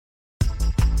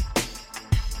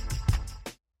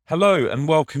Hello and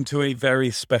welcome to a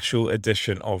very special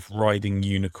edition of Riding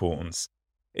Unicorns.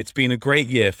 It's been a great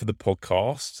year for the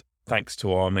podcast, thanks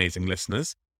to our amazing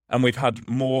listeners, and we've had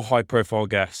more high-profile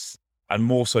guests and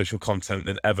more social content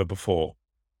than ever before.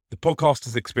 The podcast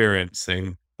is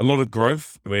experiencing a lot of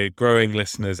growth. We're growing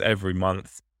listeners every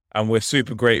month, and we're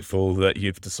super grateful that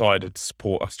you've decided to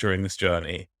support us during this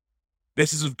journey.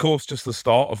 This is, of course, just the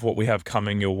start of what we have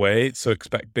coming your way, so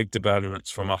expect big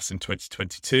developments from us in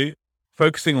 2022.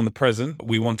 Focusing on the present,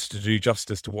 we wanted to do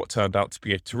justice to what turned out to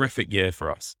be a terrific year for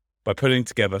us by putting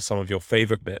together some of your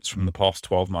favourite bits from the past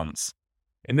 12 months.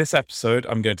 In this episode,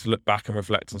 I'm going to look back and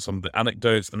reflect on some of the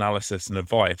anecdotes, analysis and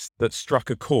advice that struck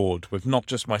a chord with not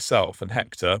just myself and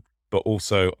Hector, but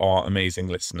also our amazing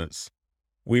listeners.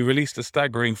 We released a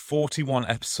staggering 41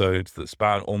 episodes that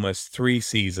span almost 3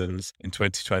 seasons in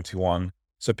 2021,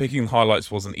 so picking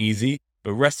highlights wasn't easy,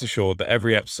 but rest assured that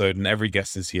every episode and every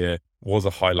guest this year was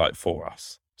a highlight for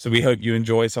us. So we hope you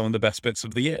enjoy some of the best bits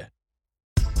of the year.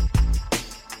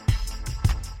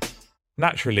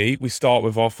 Naturally, we start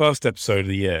with our first episode of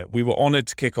the year. We were honoured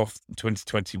to kick off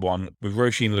 2021 with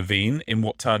Roisin Levine in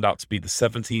what turned out to be the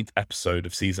 17th episode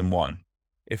of Season 1.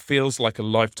 It feels like a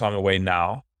lifetime away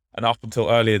now, and up until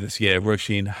earlier this year,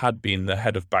 Roisin had been the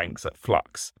head of banks at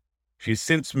Flux. She's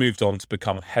since moved on to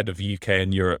become head of UK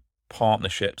and Europe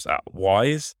partnerships at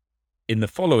Wise. In the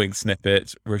following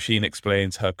snippet, Roisin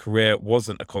explains her career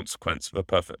wasn't a consequence of a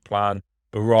perfect plan,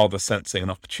 but rather sensing an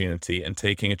opportunity and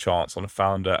taking a chance on a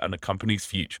founder and a company's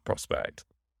future prospect.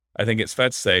 I think it's fair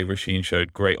to say Roisin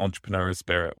showed great entrepreneurial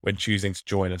spirit when choosing to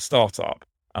join a startup,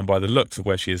 and by the looks of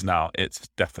where she is now, it's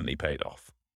definitely paid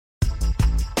off.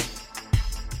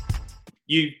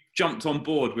 You jumped on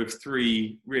board with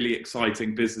 3 really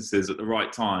exciting businesses at the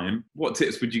right time. What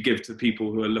tips would you give to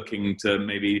people who are looking to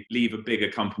maybe leave a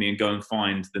bigger company and go and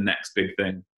find the next big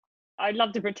thing? I'd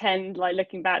love to pretend, like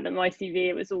looking back at my CV,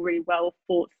 it was all really well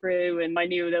thought through, and I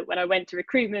knew that when I went to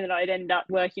recruitment that I'd end up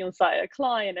working on site at a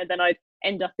client, and then I'd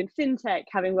end up in fintech,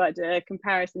 having worked at a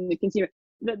comparison to consumer.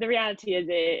 The reality is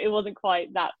it wasn't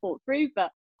quite that thought through,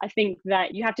 but I think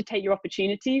that you have to take your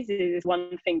opportunities is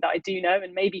one thing that I do know,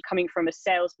 and maybe coming from a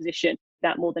sales position,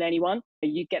 that more than anyone,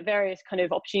 you get various kind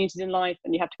of opportunities in life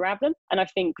and you have to grab them. And I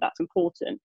think that's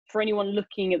important. For anyone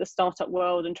looking at the startup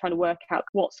world and trying to work out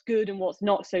what's good and what's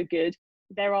not so good,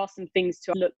 there are some things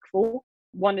to look for.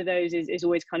 One of those is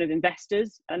always kind of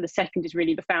investors, and the second is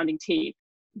really the founding team.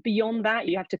 Beyond that,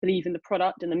 you have to believe in the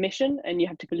product and the mission, and you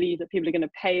have to believe that people are going to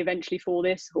pay eventually for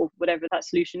this or whatever that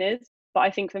solution is. But I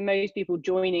think for most people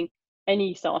joining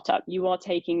any startup, you are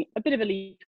taking a bit of a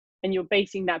leap and you're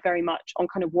basing that very much on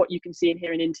kind of what you can see and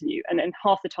hear in an interview. And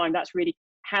half the time that's really,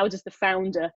 how does the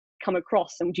founder come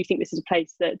across? And do you think this is a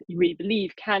place that you really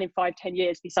believe can in 5-10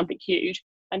 years be something huge?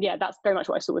 And yeah, that's very much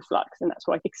what I saw with Flux, and that's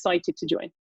why I'm excited to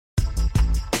join.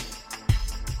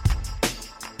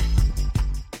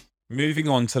 Moving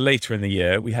on to later in the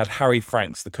year, we had Harry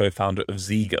Franks, the co-founder of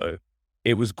Zego.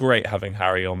 It was great having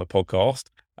Harry on the podcast,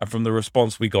 and from the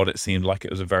response we got, it seemed like it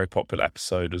was a very popular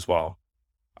episode as well.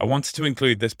 I wanted to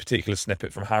include this particular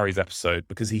snippet from Harry's episode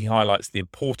because he highlights the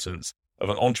importance of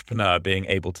an entrepreneur being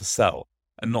able to sell,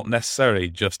 and not necessarily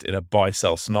just in a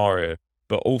buy-sell scenario,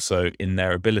 but also in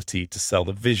their ability to sell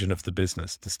the vision of the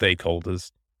business to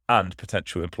stakeholders and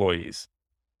potential employees.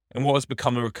 In what has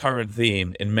become a recurrent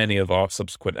theme in many of our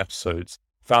subsequent episodes,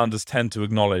 founders tend to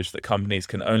acknowledge that companies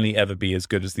can only ever be as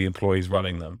good as the employees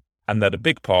running them, and that a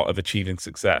big part of achieving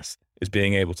success is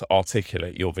being able to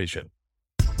articulate your vision.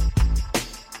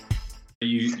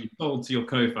 You sold to your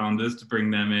co-founders to bring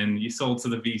them in, you sold to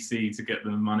the VC to get the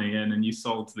money in, and you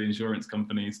sold to the insurance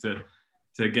companies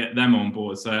to get them on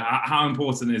board. So how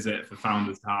important is it for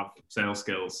founders to have sales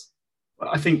skills?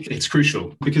 I think it's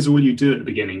crucial because all you do at the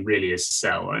beginning really is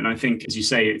sell. And I think, as you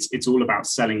say, it's all about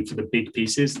selling for the big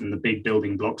pieces and the big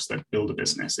building blocks that build a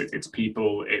business. It's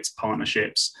people, it's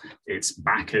partnerships, it's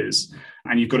backers,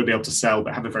 and you've got to be able to sell,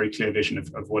 but have a very clear vision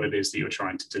of what it is that you're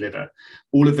trying to deliver.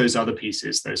 All of those other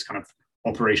pieces, those kind of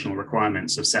operational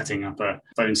requirements of setting up a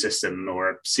phone system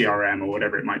or a CRM or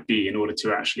whatever it might be in order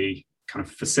to actually kind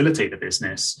of facilitate the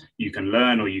business, you can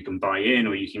learn or you can buy in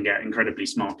or you can get incredibly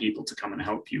smart people to come and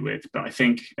help you with. But I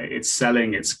think it's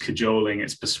selling, it's cajoling,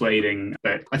 it's persuading,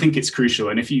 but I think it's crucial.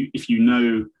 And if you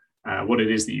know what it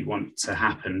is that you want to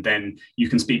happen, then you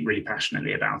can speak really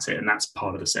passionately about it. And that's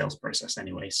part of the sales process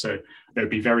anyway. So there'd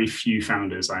be very few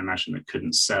founders, I imagine, that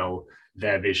couldn't sell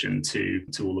their vision to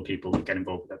all the people that get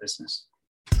involved with their business.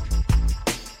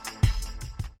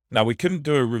 Now, we couldn't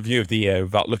do a review of the year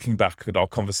without looking back at our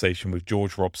conversation with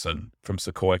George Robson from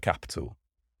Sequoia Capital.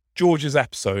 George's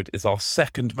episode is our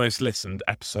second most listened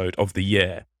episode of the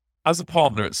year, As a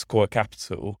partner at Sequoia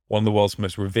Capital, one of the world's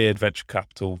most revered venture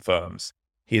capital firms,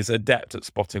 he is adept at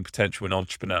spotting potential in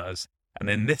entrepreneurs.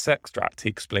 And in this extract, he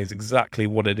explains exactly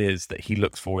what it is that he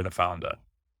looks for in a founder.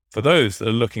 For those that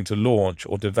are looking to launch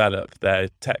or develop their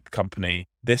tech company,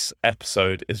 this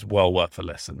episode is well worth a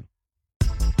listen.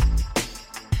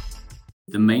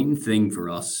 The main thing for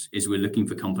us is we're looking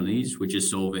for companies which are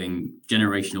solving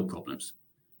generational problems,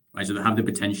 right? So they have the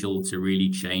potential to really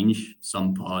change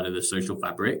some part of the social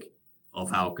fabric of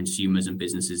how consumers and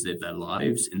businesses live their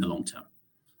lives in the long term.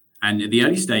 And at the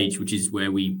early stage, which is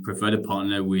where we prefer to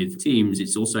partner with teams,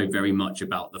 it's also very much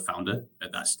about the founder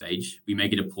at that stage. We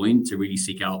make it a point to really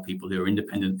seek out people who are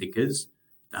independent thinkers,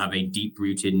 that have a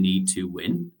deep-rooted need to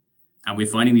win. And we're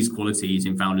finding these qualities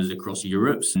in founders across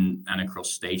Europe and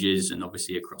across stages and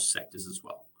obviously across sectors as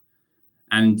well.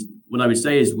 And what I would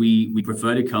say is we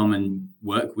prefer to come and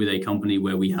work with a company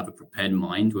where we have a prepared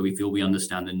mind, where we feel we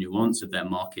understand the nuance of their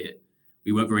market.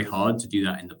 We work very hard to do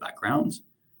that in the background.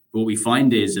 But what we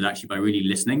find is that actually by really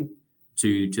listening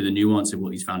to the nuance of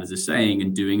what these founders are saying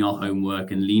and doing our homework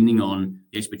and leaning on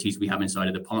the expertise we have inside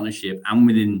of the partnership and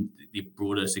within the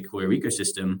broader Sequoia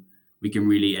ecosystem, we can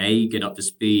really A, get up to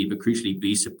speed, but crucially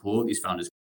B, support these founders.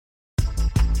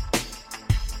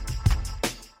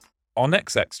 Our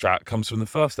next extract comes from the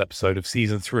first episode of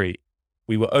season 3.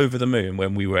 We were over the moon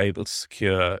when we were able to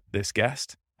secure this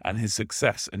guest, and his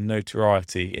success and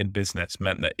notoriety in business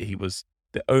meant that he was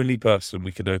the only person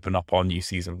we could open up our new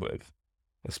season with,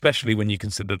 especially when you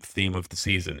consider the theme of the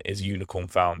season is unicorn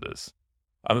founders.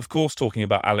 I'm of course talking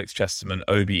about Alex Chesterman,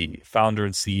 OBE, founder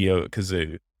and CEO at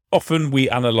Kazoo. Often we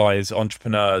analyze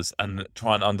entrepreneurs and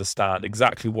try and understand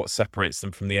exactly what separates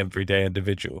them from the everyday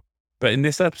individual. But in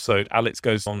this episode, Alex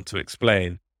goes on to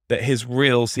explain that his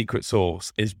real secret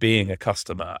sauce is being a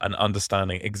customer and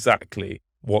understanding exactly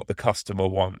what the customer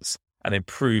wants and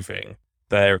improving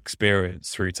their experience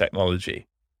through technology.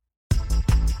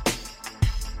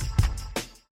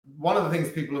 One of the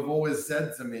things people have always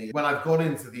said to me when I've gone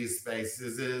into these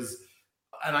spaces is,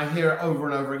 and I hear it over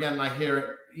and over again, and I hear it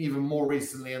even more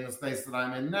recently in the space that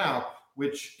I'm in now,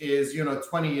 which is,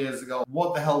 20 years ago,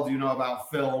 what the hell do you know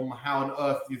about film? How on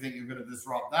earth do you think you're going to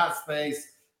disrupt that space?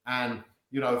 And,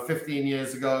 15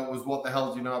 years ago, it was what the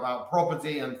hell do you know about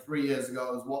property? And 3 years ago,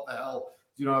 it was what the hell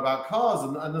do you know about cars?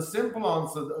 And the simple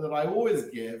answer that I always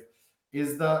give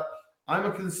is that I'm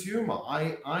a consumer.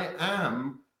 I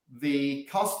am the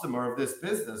customer of this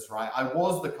business, right? I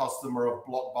was the customer of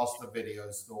Blockbuster Video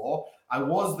Store. I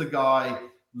was the guy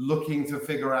looking to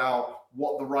figure out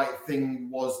what the right thing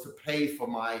was to pay for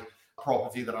my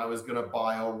property that I was going to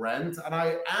buy or rent. And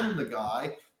I am the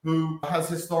guy who has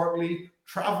historically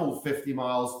traveled 50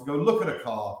 miles to go look at a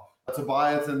car, to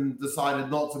buy it, and decided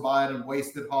not to buy it and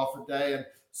wasted half a day. And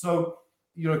so,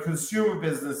 consumer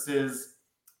businesses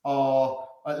are,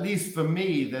 at least for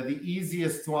me, they're the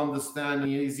easiest to understand, the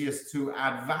easiest to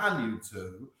add value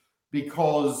to,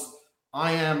 because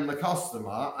I am the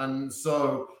customer. And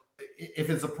so if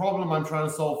it's a problem I'm trying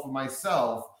to solve for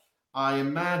myself, I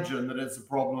imagine that it's a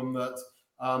problem that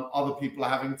other people are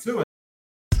having too.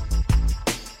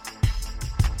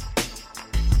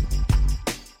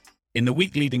 In the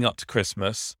week leading up to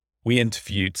Christmas, we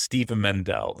interviewed Stephen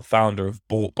Mendel, the founder of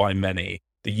Bought by Many,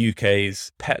 the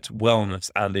UK's pet wellness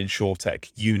and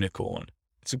insurtech unicorn.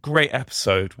 It's a great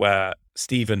episode where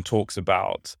Stephen talks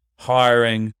about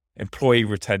hiring, employee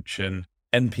retention,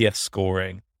 NPS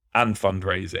scoring, and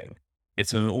fundraising.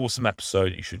 It's an awesome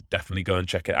episode. You should definitely go and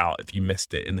check it out if you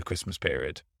missed it in the Christmas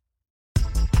period.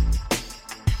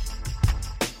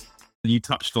 You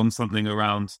touched on something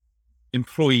around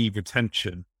employee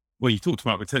retention. Well, you talked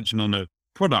about retention on a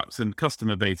product and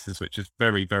customer basis, which is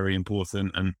very, very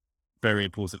important and very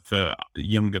important for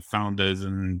younger founders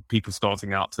and people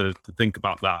starting out to think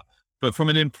about that. But from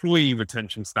an employee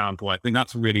retention standpoint, I think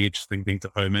that's a really interesting thing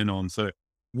to home in on. So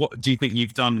what do you think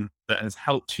you've done that has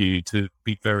helped you to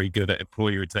be very good at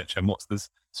employee retention? What's the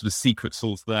sort of secret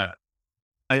sauce there?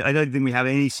 I don't think we have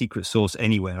any secret sauce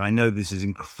anywhere. I know this is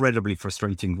incredibly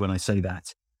frustrating when I say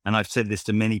that. And I've said this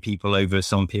to many people over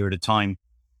some period of time.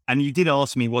 And you did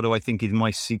ask me, what do I think is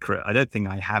my secret? I don't think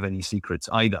I have any secrets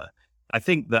either. I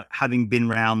think that having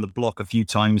been around the block a few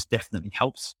times definitely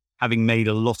helps. Having made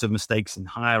a lot of mistakes in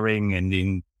hiring and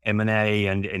in M&A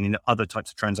and in other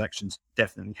types of transactions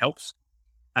definitely helps.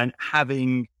 And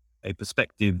having a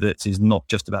perspective that is not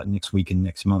just about next week and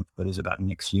next month, but is about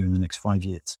next year and the next 5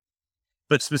 years.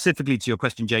 But specifically to your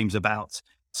question, James, about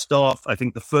staff, I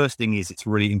think the first thing is it's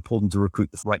really important to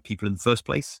recruit the right people in the first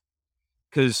place.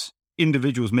 Because,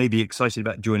 individuals may be excited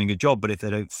about joining a job, but if they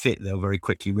don't fit, they'll very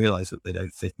quickly realize that they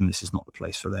don't fit and this is not the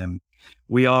place for them.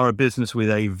 We are a business with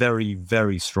a very,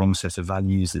 very strong set of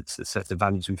values. It's a set of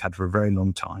values we've had for a very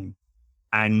long time.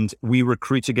 And we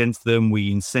recruit against them,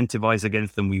 we incentivize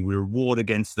against them, we reward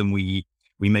against them, we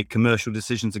make commercial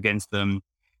decisions against them.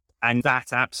 And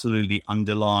that absolutely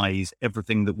underlies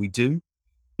everything that we do.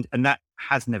 And that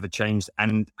has never changed.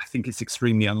 And I think it's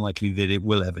extremely unlikely that it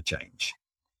will ever change.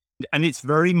 And it's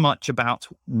very much about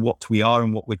what we are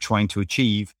and what we're trying to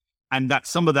achieve. And that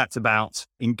some of that's about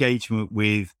engagement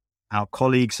with our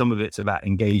colleagues. Some of it's about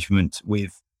engagement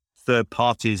with third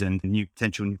parties and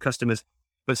potential new customers.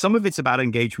 But some of it's about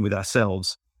engagement with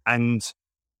ourselves. And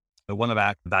one of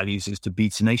our values is to be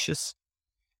tenacious.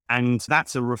 And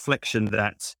that's a reflection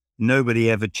that nobody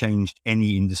ever changed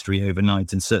any industry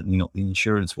overnight, and certainly not the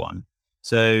insurance one.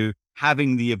 So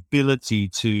having the ability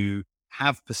to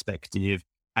have perspective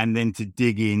and then to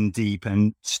dig in deep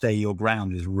and stay your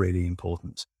ground is really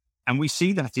important. And we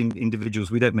see that in individuals.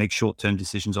 We don't make short-term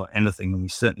decisions on anything, and we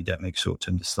certainly don't make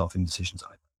short-term staffing decisions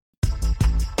either.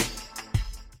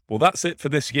 Well, that's it for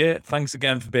this year. Thanks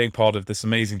again for being part of this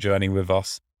amazing journey with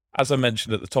us. As I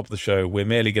mentioned at the top of the show, we're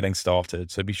merely getting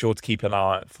started, so be sure to keep an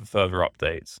eye out for further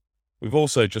updates. We've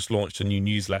also just launched a new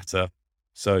newsletter,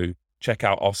 so check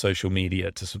out our social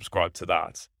media to subscribe to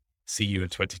that. See you in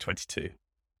 2022.